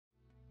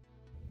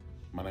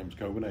My name's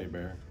Cobin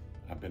Hebert.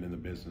 I've been in the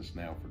business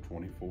now for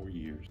 24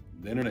 years.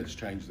 The internet's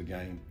changed the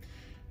game,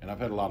 and I've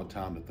had a lot of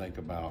time to think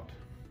about,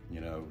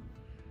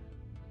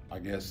 I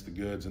guess the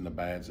goods and the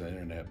bads of the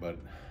internet, but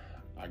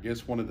I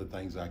guess one of the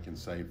things I can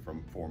say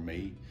for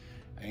me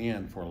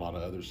and for a lot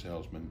of other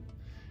salesmen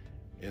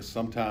is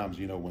sometimes,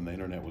 when the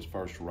internet was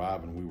first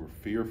arriving, we were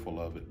fearful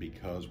of it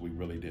because we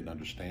really didn't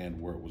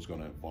understand where it was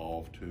going to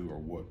evolve to or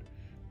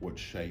what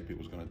shape it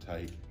was going to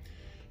take.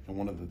 And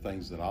one of the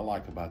things that I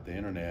like about the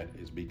internet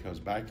is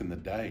because back in the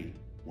day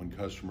when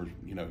customers,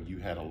 you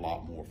had a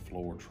lot more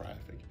floor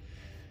traffic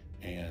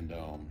and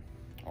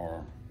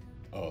or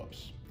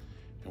ups.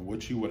 And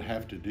what you would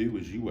have to do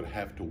is you would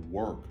have to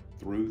work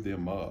through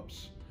them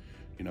ups.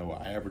 An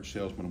average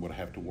salesman would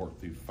have to work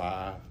through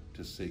 5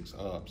 to 6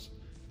 ups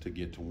to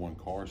get to one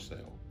car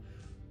sale.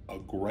 A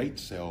great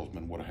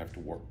salesman would have to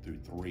work through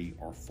 3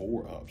 or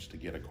 4 ups to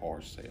get a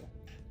car sale.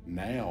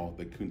 Now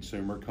the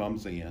consumer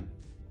comes in,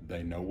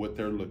 they know what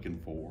they're looking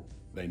for,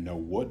 they know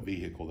what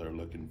vehicle they're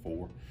looking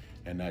for,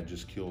 and that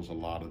just kills a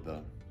lot of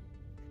the,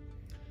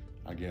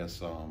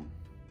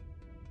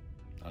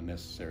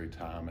 unnecessary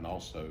time, and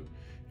also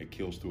it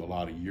kills through a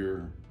lot of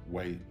your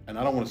and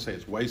I don't want to say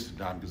it's wasted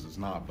time because it's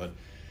not, but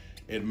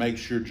it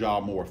makes your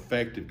job more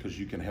effective because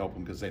you can help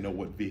them because they know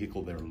what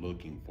vehicle they're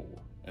looking for,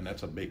 and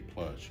that's a big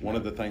plus. One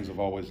of the things I've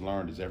always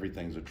learned is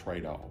everything's a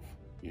trade-off,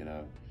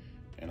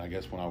 and I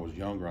guess when I was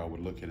younger I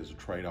would look at it as a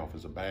trade-off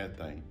as a bad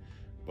thing,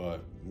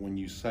 but when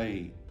you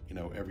say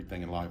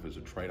everything in life is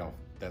a trade-off,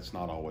 that's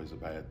not always a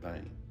bad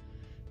thing,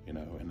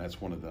 and that's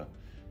one of the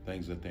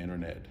things that the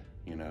internet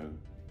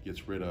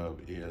gets rid of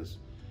is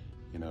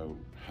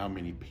how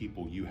many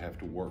people you have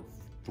to work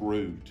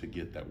through to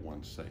get that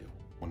one sale.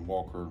 When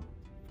Walker,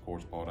 of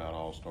course, bought out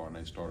All-Star and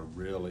they started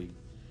really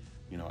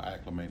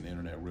acclimating the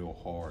internet real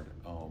hard,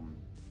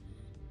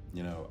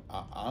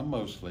 I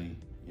mostly,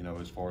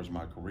 as far as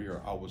my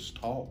career, I was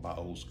taught by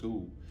old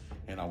school,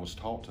 and I was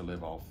taught to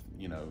live off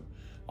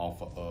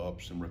of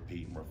ups and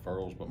repeat and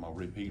referrals, but my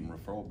repeat and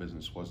referral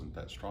business wasn't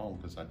that strong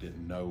because I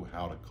didn't know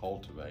how to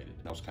cultivate it.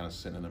 I was kind of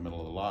sitting in the middle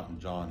of the lot, and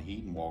John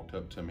Heaton walked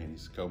up to me and he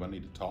said, "Cobe, I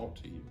need to talk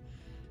to you."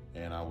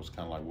 And I was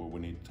kind of like, "What we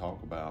need to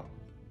talk about?"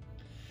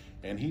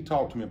 And he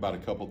talked to me about a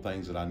couple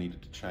things that I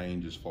needed to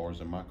change as far as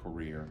in my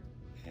career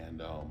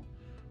and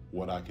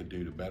what I could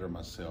do to better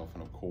myself.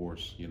 And of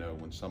course,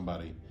 when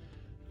somebody,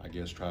 I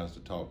guess, tries to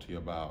talk to you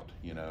about,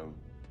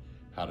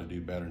 how to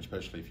do better,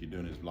 especially if you're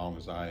doing it as long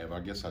as I have. I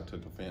guess I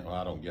took offense, well,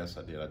 I don't guess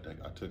I did, I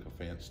took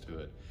offense to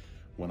it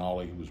when all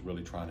he was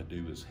really trying to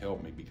do is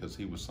help me because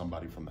he was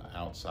somebody from the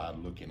outside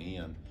looking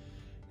in.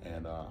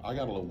 And I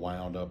got a little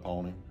wound up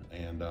on him.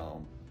 And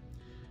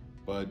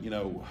but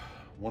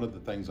one of the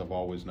things I've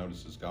always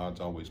noticed is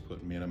God's always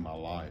put men in my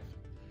life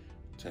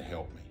to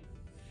help me.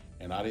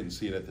 And I didn't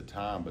see it at the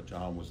time, but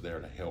John was there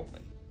to help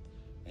me.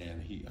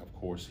 And he, of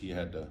course, he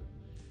had to,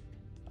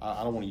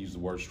 I don't want to use the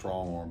word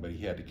strong arm, but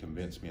he had to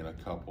convince me in a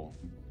couple,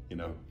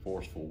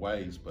 forceful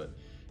ways, but,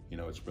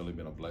 it's really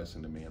been a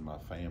blessing to me and my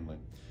family.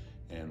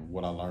 And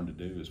what I learned to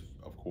do is,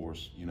 of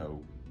course,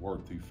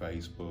 work through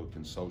Facebook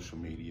and social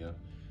media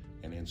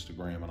and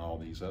Instagram and all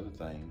these other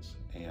things.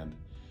 And,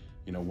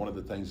 one of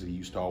the things that he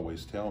used to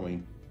always tell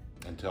me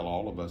and tell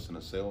all of us in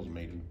a sales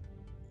meeting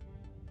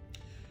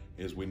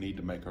is we need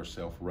to make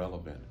ourselves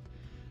relevant.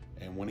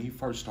 And when he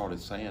first started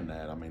saying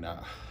that, I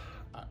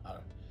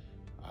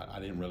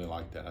didn't really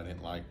like that. I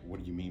didn't like,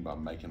 what do you mean by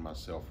making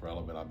myself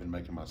relevant? I've been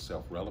making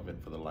myself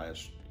relevant for the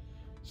last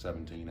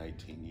 17,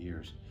 18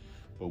 years.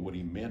 But what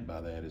he meant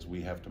by that is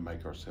we have to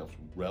make ourselves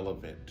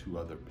relevant to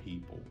other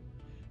people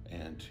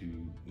and to,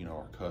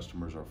 our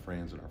customers, our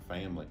friends, and our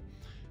family.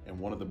 And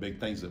one of the big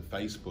things that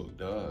Facebook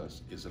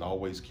does is it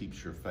always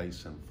keeps your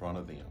face in front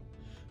of them.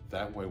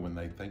 That way, when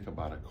they think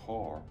about a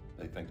car,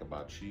 they think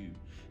about you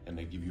and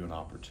they give you an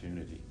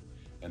opportunity.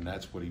 And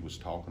that's what he was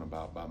talking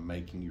about by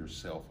making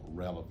yourself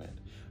relevant.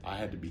 I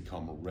had to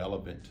become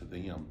relevant to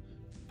them.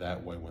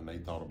 That way, when they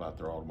thought about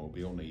their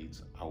automobile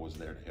needs, I was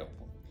there to help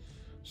them.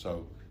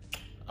 So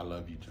I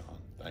love you, John.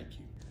 Thank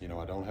you.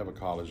 I don't have a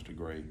college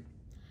degree,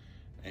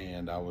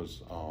 and I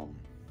was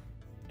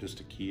just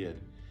a kid.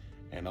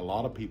 And a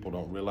lot of people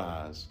don't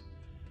realize,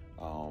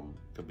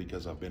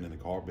 because I've been in the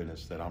car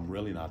business, that I'm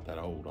really not that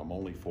old. I'm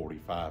only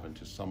 45, and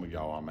to some of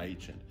y'all, I'm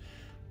ancient.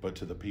 But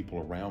to the people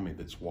around me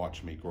that's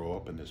watched me grow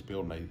up in this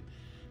building,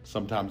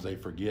 sometimes they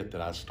forget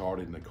that I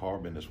started in the car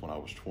business when I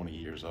was 20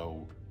 years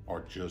old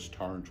or just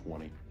turned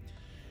 20.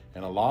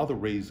 And a lot of the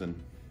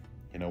reason,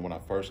 when I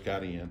first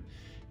got in,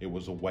 it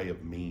was a way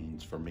of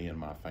means for me and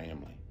my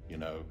family.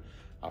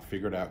 I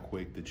figured out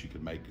quick that you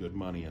could make good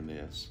money in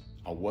this.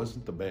 I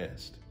wasn't the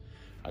best.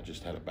 I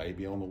just had a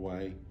baby on the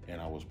way,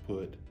 and I was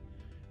put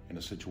in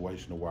a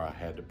situation where I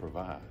had to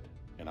provide,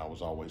 and I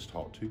was always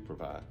taught to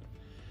provide.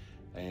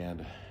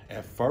 And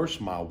at first,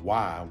 my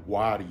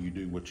why do you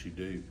do what you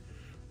do,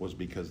 was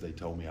because they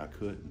told me I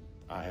couldn't.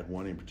 I had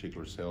one in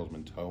particular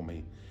salesman told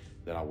me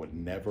that I would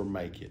never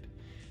make it.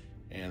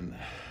 And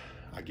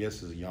I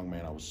guess as a young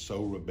man, I was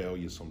so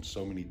rebellious on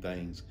so many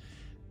things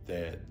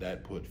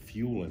that put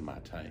fuel in my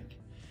tank.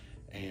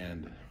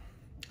 And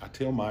I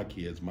tell my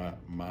kids,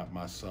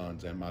 my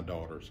sons and my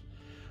daughters,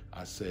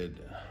 I said,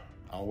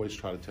 I always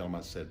try to tell them,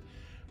 I said,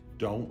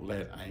 don't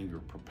let anger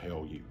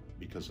propel you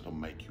because it'll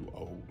make you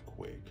old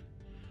quick.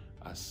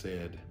 I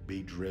said,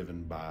 be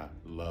driven by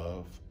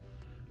love,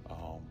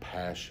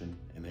 passion,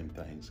 and them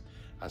things.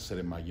 I said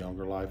in my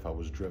younger life, I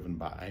was driven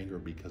by anger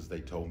because they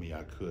told me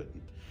I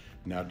couldn't.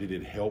 Now, did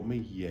it help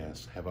me?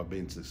 Yes. Have I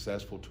been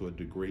successful to a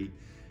degree?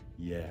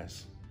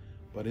 Yes.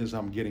 But as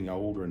I'm getting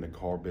older in the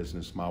car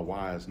business, my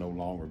why is no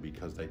longer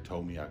because they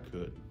told me I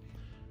couldn't.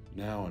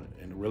 Now,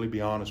 and to really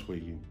be honest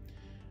with you,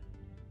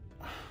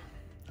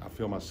 I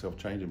feel myself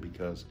changing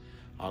because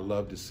I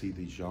love to see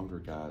these younger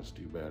guys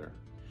do better.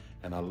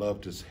 And I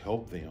love to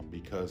help them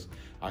because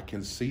I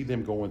can see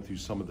them going through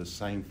some of the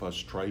same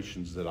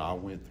frustrations that I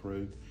went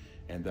through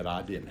and that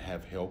I didn't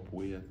have help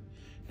with.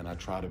 And I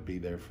try to be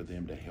there for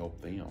them to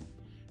help them,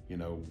 you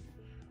know,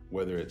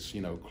 whether it's,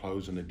 you know,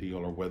 closing a deal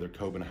or whether,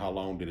 Cobin, how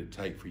long did it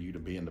take for you to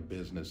be in the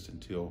business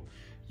until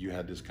you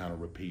had this kind of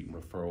repeat and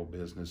referral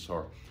business?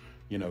 Or,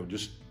 you know,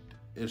 just,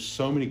 there's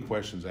so many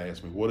questions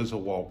asked me. What is a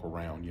walk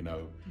around, you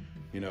know?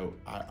 You know,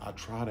 I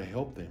try to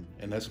help them,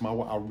 and that's my.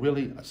 I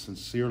really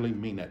sincerely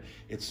mean that.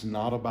 It's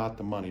not about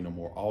the money no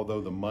more.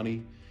 Although the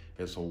money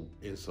is a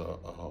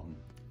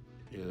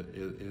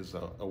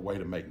way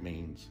to make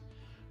means,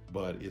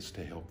 but it's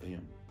to help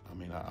them. I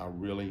mean, I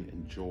really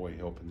enjoy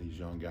helping these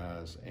young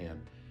guys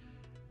and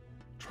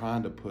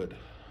trying to put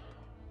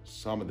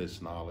some of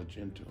this knowledge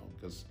into them.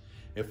 Because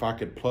if I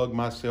could plug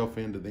myself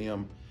into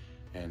them,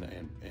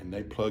 and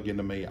they plug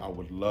into me, I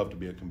would love to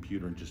be a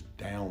computer and just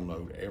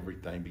download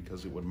everything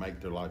because it would make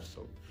their life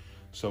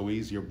so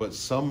easier. But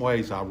some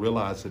ways I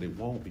realize that it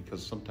won't,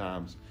 because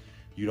sometimes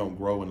you don't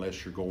grow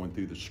unless you're going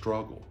through the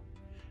struggle,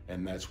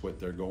 and that's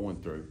what they're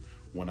going through.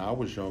 When I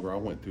was younger, I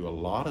went through a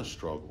lot of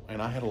struggle, and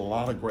I had a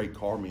lot of great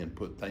car men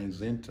put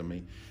things into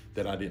me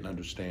that I didn't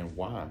understand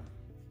why.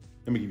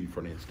 Let me give you for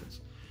an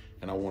instance,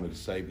 and I wanted to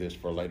save this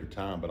for a later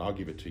time, but I'll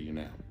give it to you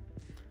now.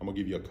 I'm gonna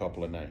give you a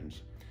couple of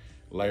names.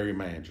 Larry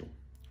Mangel.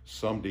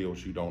 Some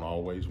deals you don't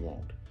always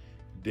want.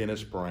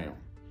 Dennis Brown,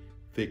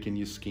 thicken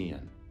your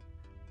skin.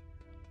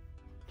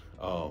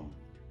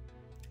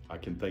 I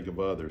can think of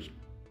others.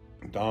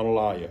 Donald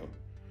Ayo.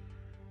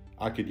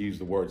 I could use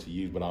the words he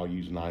used, but I'll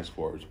use nice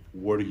words.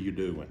 What are you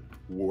doing?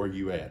 Where are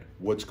you at?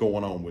 What's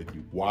going on with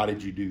you? Why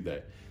did you do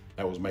that?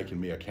 That was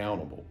making me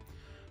accountable.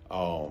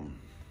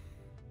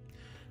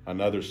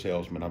 Another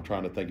salesman, I'm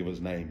trying to think of his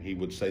name. He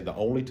would say, the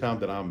only time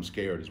that I'm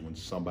scared is when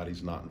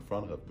somebody's not in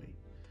front of me.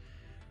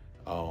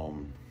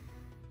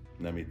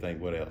 Let me think,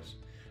 what else?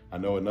 I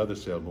know another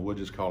salesman, we'll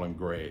just call him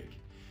Greg.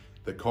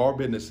 The car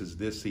business is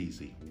this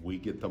easy. We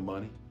get the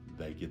money,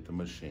 they get the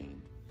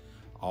machine.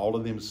 All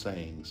of them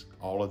sayings,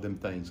 all of them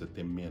things that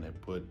them men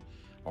have put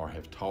or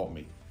have taught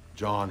me.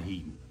 John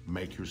Heaton,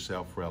 make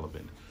yourself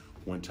relevant.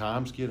 When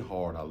times get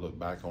hard, I look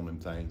back on them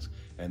things,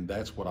 and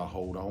that's what I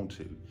hold on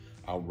to.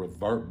 I'll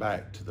revert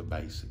back to the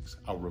basics.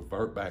 I'll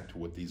revert back to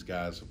what these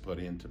guys have put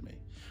into me.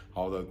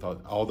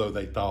 Although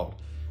they thought,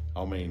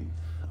 I mean,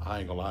 I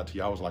ain't gonna lie to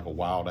you, I was like a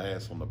wild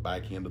ass on the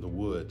back end of the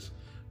woods.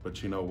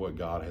 But you know what?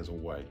 God has a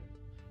way,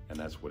 and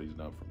that's what he's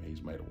done for me.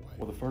 He's made a way.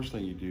 Well, the first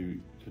thing you do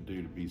to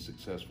be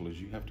successful is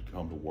you have to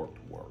come to work.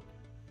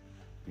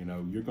 You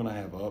know, you're gonna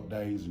have up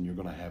days and you're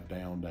gonna have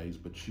down days,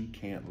 but you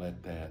can't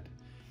let that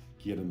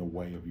get in the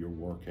way of your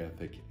work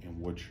ethic and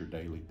what your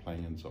daily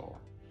plans are.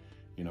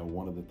 You know,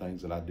 one of the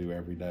things that I do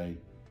every day,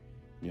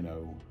 you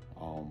know,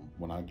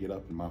 when I get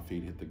up and my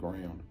feet hit the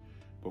ground,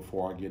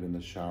 before I get in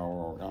the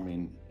shower,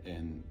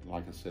 and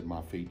like I said,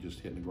 my feet just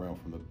hitting the ground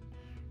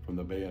from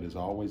the bed, is I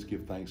always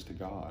give thanks to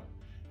God.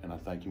 And I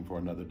thank him for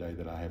another day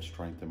that I have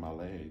strength in my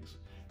legs.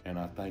 And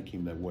I thank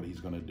him that what he's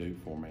gonna do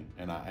for me.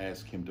 And I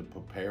ask him to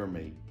prepare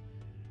me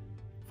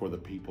for the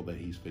people that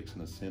he's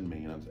fixing to send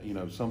me. And you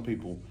know, some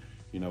people,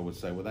 you know, would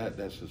say, well,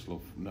 that's just a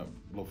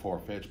little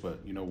far-fetched, but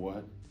you know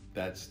what?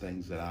 That's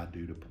things that I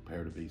do to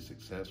prepare to be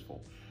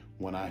successful.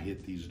 When I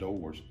hit these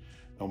doors,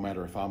 no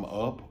matter if I'm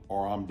up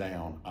or I'm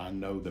down, I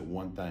know that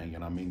one thing,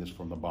 and I mean this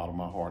from the bottom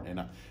of my heart,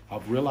 and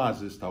I've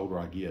realized this the older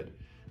I get,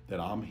 that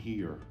I'm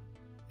here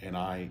and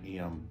I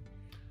am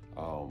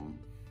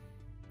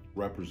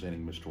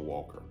representing Mr.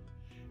 Walker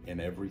in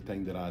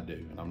everything that I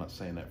do. And I'm not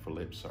saying that for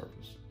lip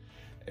service.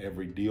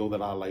 Every deal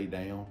that I lay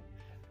down,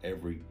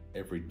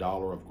 every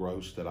dollar of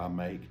gross that I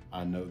make,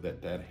 I know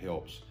that that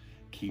helps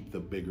keep the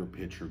bigger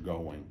picture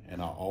going.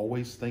 And I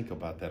always think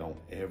about that on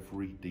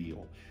every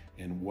deal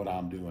and what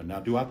I'm doing. Now,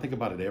 do I think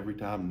about it every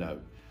time? No.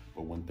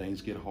 But when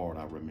things get hard,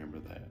 I remember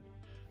that.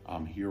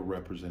 I'm here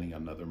representing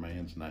another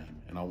man's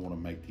name, and I want to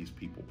make these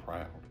people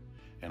proud.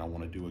 And I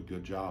want to do a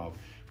good job,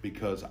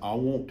 because I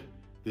want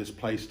this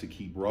place to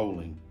keep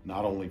rolling,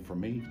 not only for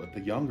me, but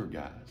the younger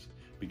guys,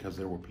 because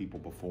there were people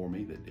before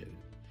me that did it.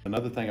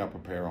 Another thing I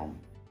prepare on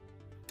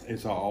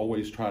is I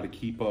always try to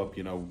keep up,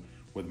 you know,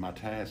 with my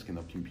task in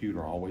the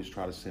computer. I always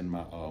try to send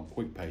my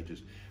quick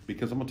pages,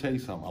 because I'm gonna tell you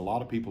something, a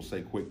lot of people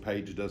say quick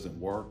page doesn't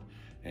work,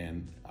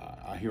 and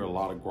I hear a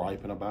lot of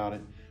griping about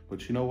it,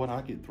 but you know what?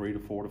 I get 3 to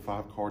 4 to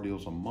 5 car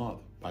deals a month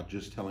by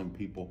just telling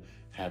people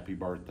happy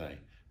birthday,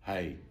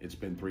 Hey, it's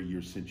been 3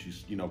 years since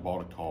you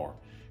bought a car.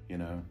 You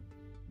know,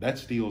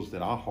 that's deals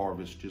that I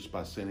harvest just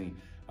by sending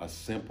a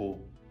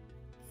simple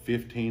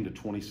 15 to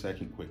 20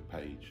 second quick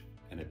page,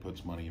 and it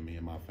puts money in me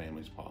and my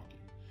family's pocket.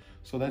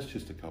 So that's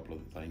just a couple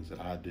of the things that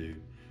I do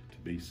to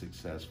be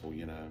successful,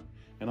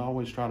 and I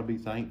always try to be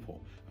thankful.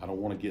 I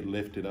don't want to get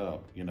lifted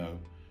up,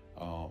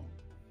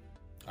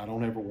 I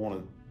don't ever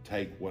want to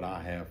take what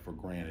I have for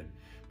granted,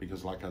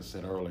 because like I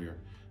said earlier,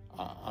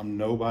 I'm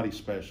nobody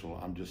special.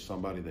 I'm just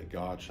somebody that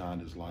God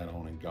shined his light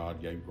on and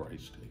God gave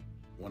grace to.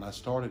 When I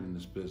started in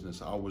this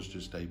business, I was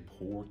just a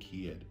poor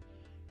kid,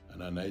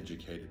 an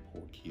uneducated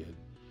poor kid.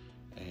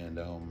 And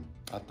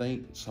I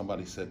think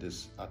somebody said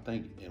this, I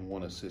think in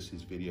one of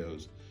Sissy's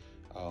videos,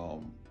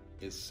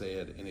 it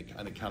said, and it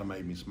kind of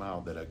made me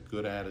smile, that a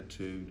good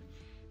attitude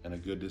and a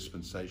good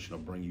dispensation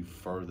will bring you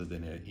further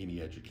than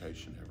any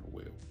education ever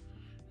will.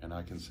 And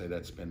I can say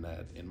that's been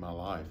that in my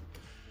life.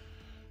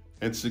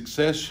 And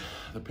success,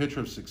 the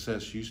picture of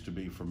success used to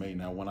be for me.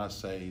 Now, when I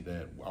say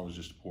that I was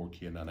just a poor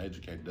kid and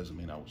uneducated, doesn't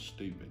mean I was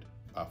stupid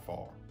by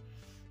far.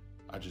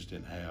 I just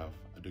didn't have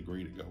a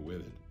degree to go with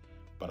it,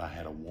 but I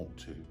had a want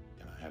to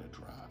and I had a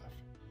drive.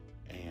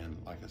 And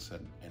like I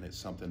said, and it's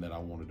something that I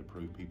wanted to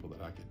prove people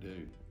that I could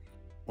do.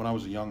 When I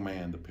was a young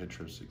man, the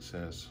picture of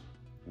success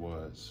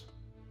was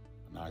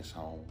a nice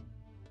home,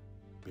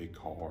 big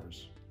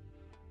cars,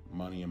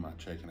 money in my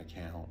checking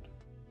account,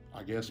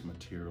 I guess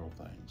material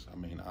things. I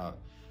mean,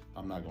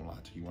 I'm not gonna lie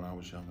to you, when I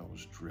was young, I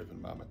was driven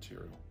by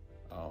material.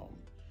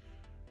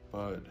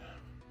 But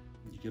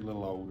you get a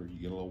little older, you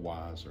get a little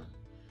wiser.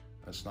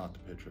 That's not the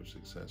picture of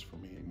success for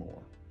me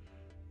anymore.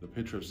 The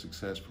picture of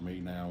success for me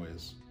now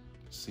is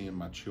seeing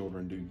my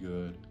children do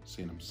good,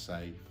 seeing them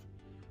safe,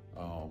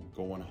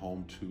 going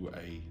home to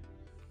a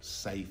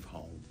safe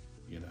home,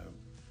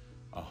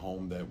 a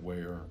home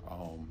where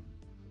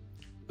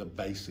the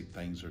basic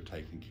things are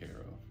taken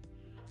care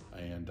of.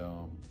 And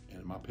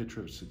my picture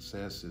of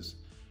success is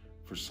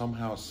for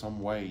somehow, some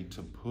way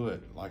to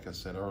put, like I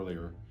said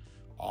earlier,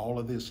 all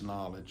of this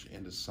knowledge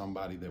into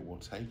somebody that will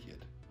take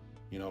it.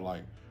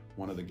 Like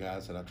one of the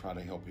guys that I try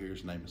to help here,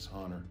 his name is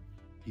Hunter.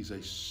 He's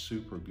a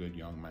super good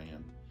young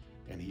man,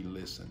 and he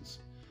listens.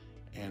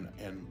 And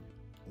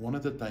one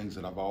of the things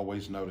that I've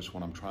always noticed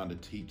when I'm trying to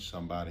teach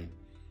somebody,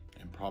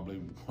 and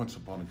probably once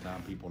upon a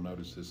time people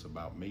noticed this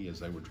about me as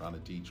they were trying to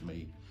teach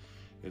me,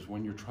 is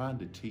when you're trying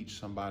to teach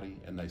somebody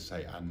and they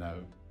say, I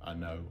know,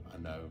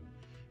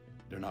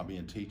 they're not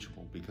being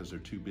teachable because they're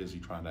too busy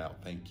trying to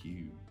outthink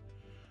you.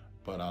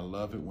 But I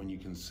love it when you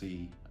can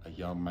see a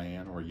young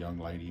man or a young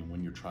lady, and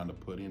when you're trying to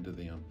put into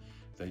them,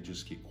 they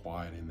just get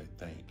quiet and they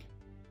think,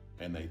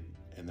 and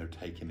they're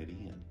taking it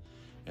in.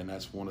 And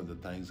that's one of the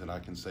things that I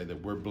can say that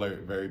we're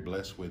very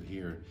blessed with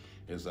here,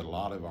 is that a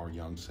lot of our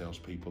young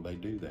salespeople, they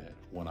do that.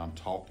 When I'm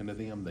talking to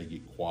them, they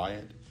get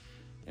quiet,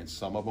 and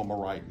some of them will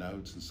write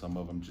notes and some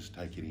of them just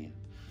take it in.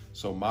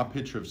 So my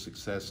picture of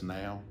success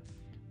now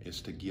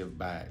is to give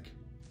back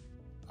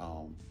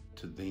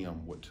to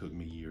them what took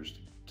me years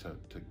to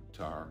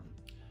earn.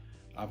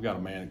 I've got a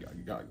man,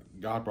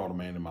 God brought a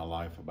man in my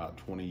life about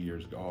 20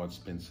 years ago. Oh, it's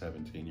been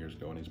 17 years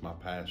ago, and he's my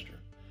pastor.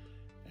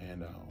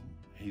 And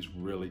he's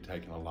really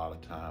taken a lot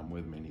of time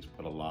with me, and he's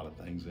put a lot of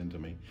things into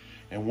me.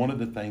 And one of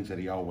the things that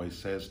he always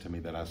says to me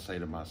that I say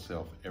to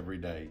myself every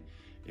day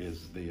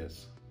is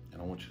this,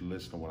 and I want you to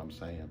listen to what I'm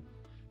saying.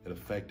 It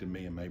affected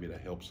me, and maybe to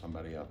help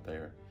somebody out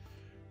there.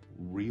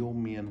 Real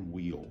men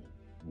will,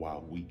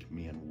 while weak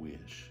men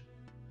wish.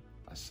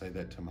 I say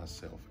that to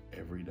myself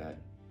every day,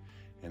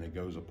 and it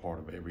goes a part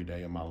of every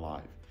day of my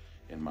life,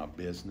 in my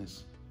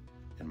business,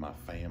 in my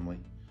family,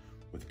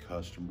 with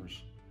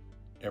customers,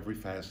 every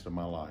facet of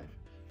my life,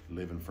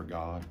 living for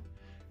God.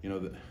 I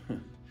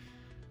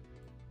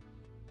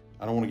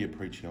don't want to get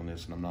preachy on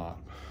this, and I'm not,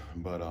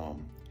 but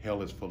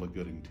hell is full of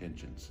good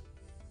intentions.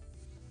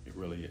 It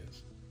really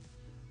is.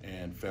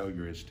 And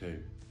failure is too.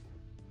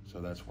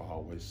 So that's why I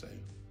always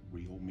say,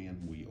 real men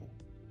will,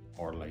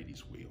 or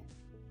ladies will,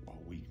 while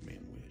weak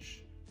men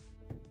wish.